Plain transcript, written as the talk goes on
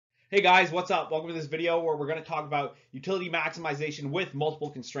Hey guys, what's up? Welcome to this video where we're going to talk about utility maximization with multiple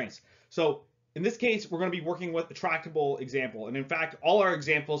constraints. So in this case, we're going to be working with a tractable example. And in fact, all our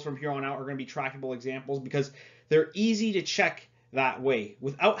examples from here on out are going to be tractable examples because they're easy to check that way.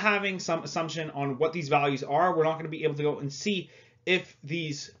 Without having some assumption on what these values are, we're not going to be able to go and see if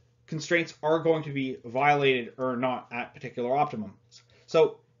these constraints are going to be violated or not at particular optimums.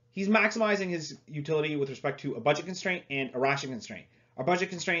 So he's maximizing his utility with respect to a budget constraint and a ration constraint. Our budget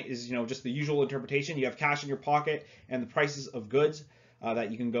constraint is, just the usual interpretation. You have cash in your pocket and the prices of goods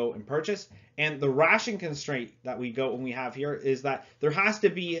that you can go and purchase. And the ration constraint that we have here is that there has to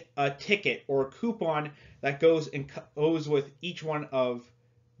be a ticket or a coupon that goes with each one of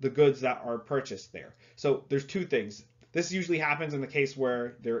the goods that are purchased there. So there's two things. This usually happens in the case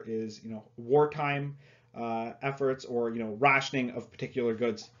where there is, wartime efforts or, rationing of particular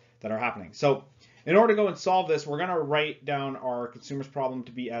goods that are happening. So in order to go and solve this, we're going to write down our consumer's problem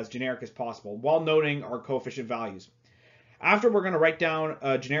to be as generic as possible while noting our coefficient values. After, we're going to write down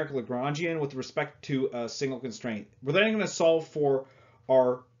a generic Lagrangian with respect to a single constraint. We're then going to solve for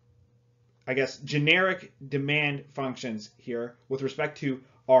our, generic demand functions here with respect to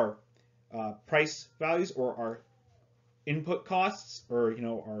our price values or our input costs or,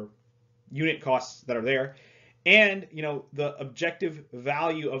 our unit costs that are there. And the objective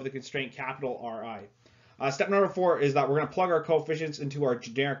value of the constraint capital Ri. Step number 4 is that we're going to plug our coefficients into our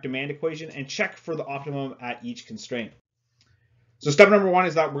generic demand equation and check for the optimum at each constraint. So step number 1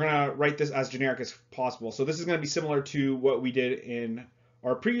 is that we're going to write this as generic as possible. So this is going to be similar to what we did in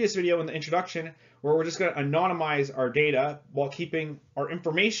our previous video in the introduction, where we're just going to anonymize our data while keeping our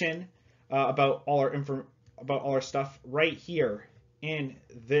information about all our stuff right here in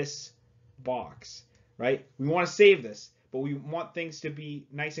this box. Right? We want to save this, but we want things to be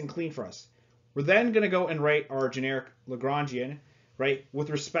nice and clean for us. We're then going to go and write our generic Lagrangian, right,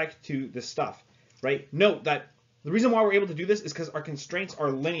 with respect to this stuff, right? Note that the reason why we're able to do this is because our constraints are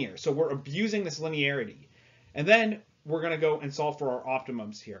linear, so we're abusing this linearity. And then we're going to go and solve for our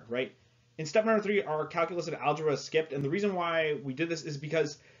optimums here, right? In step number 3, our calculus and algebra is skipped, and the reason why we did this is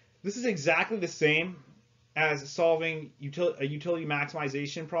because this is exactly the same as solving a utility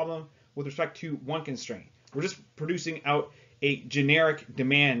maximization problem with respect to one constraint. We're just producing out a generic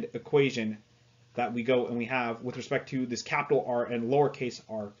demand equation that we go and we have with respect to this capital R and lowercase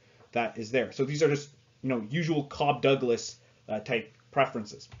r that is there. So these are just usual Cobb-Douglas type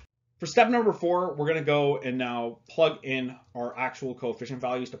preferences. For step number 4, we're going to go and now plug in our actual coefficient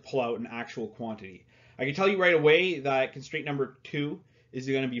values to pull out an actual quantity. I can tell you right away that constraint number 2 is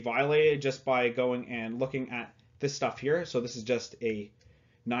going to be violated just by going and looking at this stuff here. So this is just a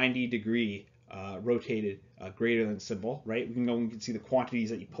 90-degree rotated greater than symbol, right? We can go and we can see the quantities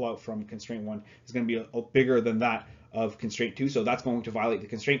that you pull out from constraint 1 is going to be a bigger than that of constraint 2, so that's going to violate the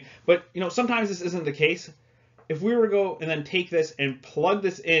constraint. But sometimes this isn't the case. If we were to go and then take this and plug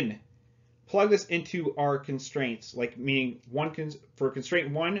this into our constraints, like meaning for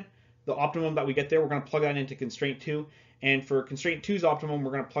constraint 1, the optimum that we get there, we're going to plug that into constraint 2, and for constraint 2's optimum,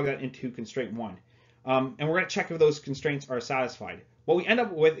 we're going to plug that into constraint 1. And we're going to check if those constraints are satisfied. What we end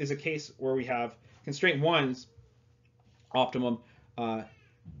up with is a case where we have constraint 1's optimum.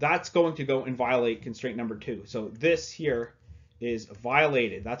 That's going to go and violate constraint number 2. So this here is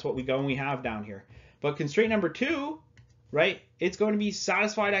violated. That's what we have down here. But constraint number 2, right, it's going to be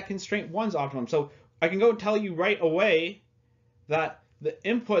satisfied at constraint 1's optimum. So I can go and tell you right away that the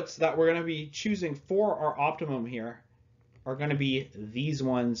inputs that we're going to be choosing for our optimum here are going to be these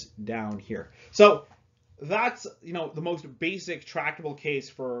ones down here. So that's the most basic tractable case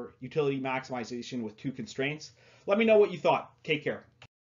for utility maximization with two constraints. Let me know what you thought. Take care.